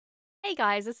Hey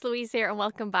guys, it's Louise here and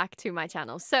welcome back to my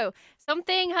channel. So,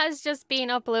 something has just been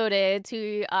uploaded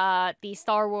to the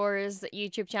Star Wars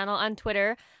YouTube channel and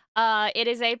Twitter. It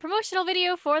is a promotional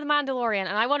video for The Mandalorian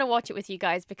and I want to watch it with you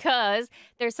guys because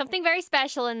there's something very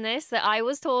special in this that I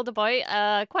was told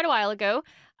about quite a while ago.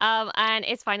 And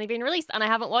it's finally been released and I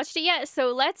haven't watched it yet,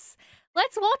 so let's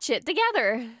watch it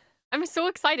together. I'm so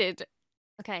excited.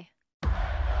 Okay.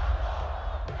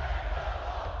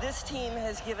 This team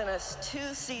has given us 2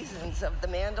 seasons of The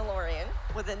Mandalorian,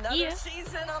 with another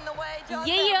season on the way. John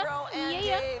Favreau and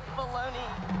Dave Filoni.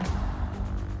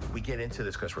 We get into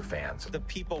this because we're fans. The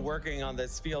people working on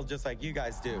this feel just like you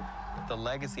guys do. The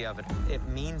legacy of it, it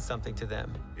means something to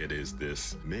them. It is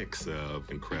this mix of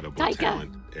incredible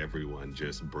talent, everyone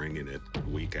just bringing it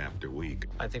week after week.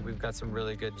 I think we've got some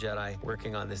really good Jedi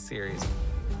working on this series.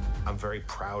 I'm very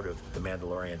proud of The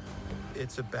Mandalorian.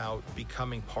 It's about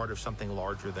becoming part of something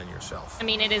larger than yourself. I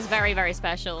mean, it is very, very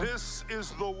special. This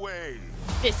is the way.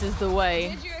 This is the way.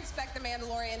 Did you expect The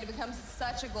Mandalorian to become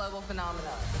such a global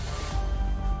phenomenon?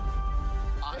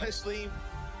 Honestly,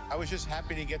 I was just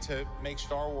happy to get to make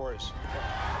Star Wars.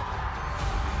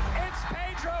 It's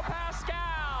Pedro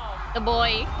Pascal! The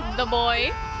boy. The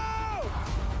boy.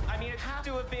 I mean, it had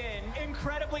to have been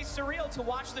incredibly surreal to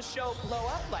watch the show blow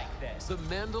up like this. The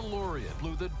Mandalorian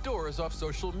blew the doors off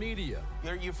social media.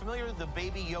 Are you familiar with the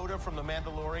baby Yoda from The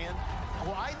Mandalorian?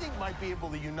 Well, I think might be able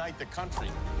to unite the country.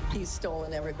 He's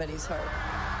stolen everybody's heart.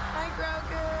 Hi,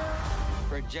 Grogu.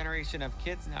 For a generation of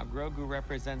kids now, Grogu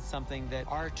represents something that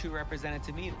R2 represented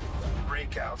to me.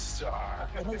 Breakout star.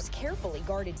 The most carefully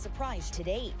guarded surprise to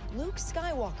date, Luke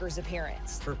Skywalker's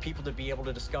appearance. For people to be able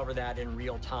to discover that in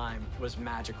real time was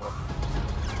magical.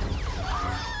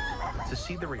 To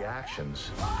see the reactions.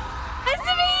 That's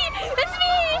me! That's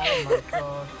me! Oh my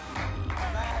god.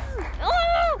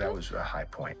 Oh! That was a high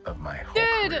point of my whole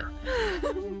Dude.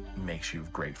 career. Makes you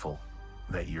grateful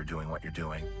that you're doing what you're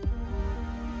doing.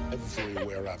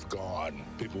 Everywhere I've gone,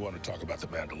 people want to talk about The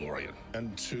Mandalorian.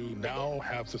 And to now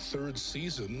have the 3rd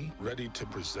season ready to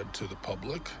present to the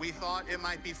public. We thought it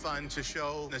might be fun to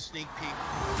show a sneak peek.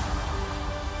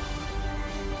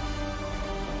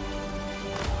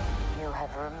 You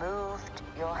have removed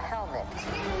your helmet.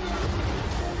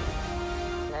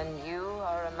 And you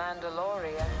are a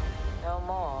Mandalorian no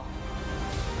more.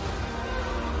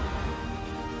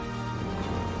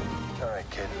 All right,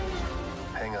 kid.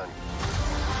 Hang on.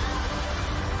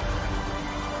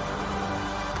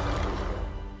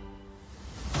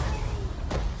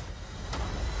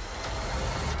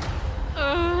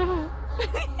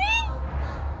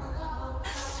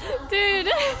 Dude,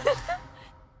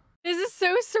 this is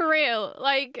so surreal.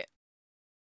 Like,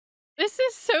 this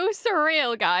is so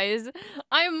surreal, guys.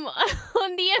 I'm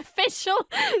on the official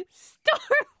Star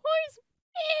Wars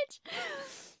page.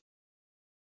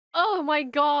 Oh my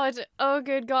god. Oh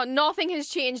good god. Nothing has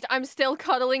changed. I'm still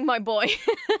cuddling my boy.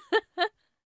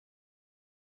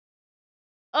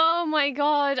 Oh my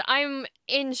god. I'm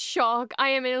in shock. I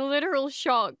am in literal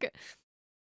shock.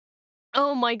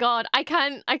 Oh my god, I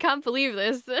can't believe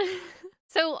this.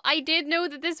 So I did know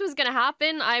that this was gonna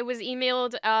happen. I was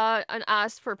emailed and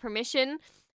asked for permission,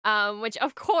 which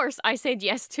of course I said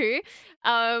yes to.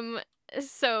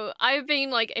 So I've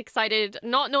been like excited,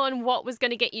 not knowing what was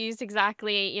gonna get used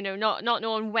exactly, you know, not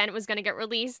knowing when it was gonna get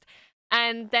released.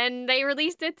 And then they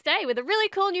released it today with a really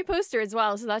cool new poster as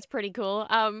well, so that's pretty cool.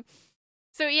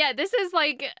 So yeah, this is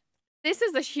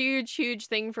a huge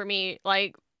thing for me.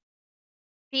 Like,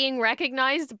 being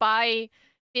recognized by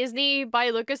Disney,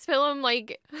 by Lucasfilm,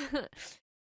 like,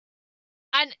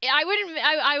 and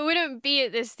I wouldn't be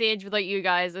at this stage without you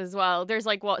guys as well. There's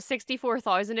like, what,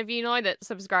 64,000 of you now that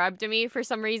subscribe to me for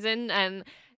some reason, and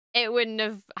it wouldn't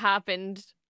have happened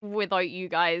without you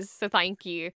guys, so thank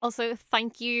you. Also,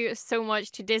 thank you so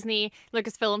much to Disney,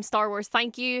 Lucasfilm, Star Wars.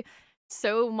 Thank you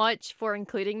so much for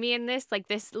including me in this. Like,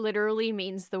 this literally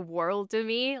means the world to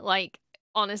me. Like,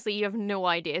 honestly, you have no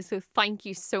idea, so thank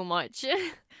you so much.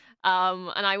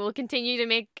 And I will continue to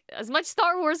make as much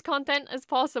Star Wars content as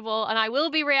possible, and I will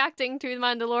be reacting to The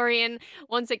Mandalorian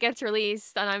once it gets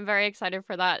released, and I'm very excited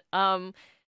for that.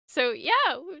 So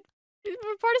yeah,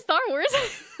 we're part of Star Wars.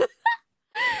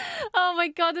 Oh my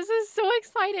god, this is so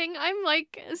exciting. I'm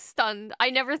like stunned. I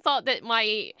never thought that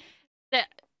my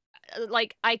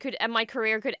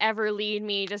career could ever lead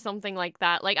me to something like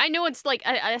that. Like, I know it's like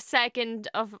a second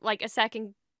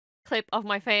clip of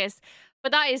my face,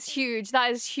 but that is huge.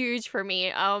 That is huge for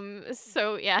me.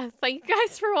 So yeah, thank you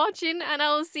guys for watching, and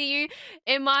I will see you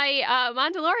in my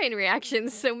Mandalorian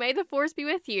reactions. So may the Force be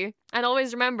with you, and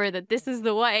always remember that this is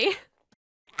the way.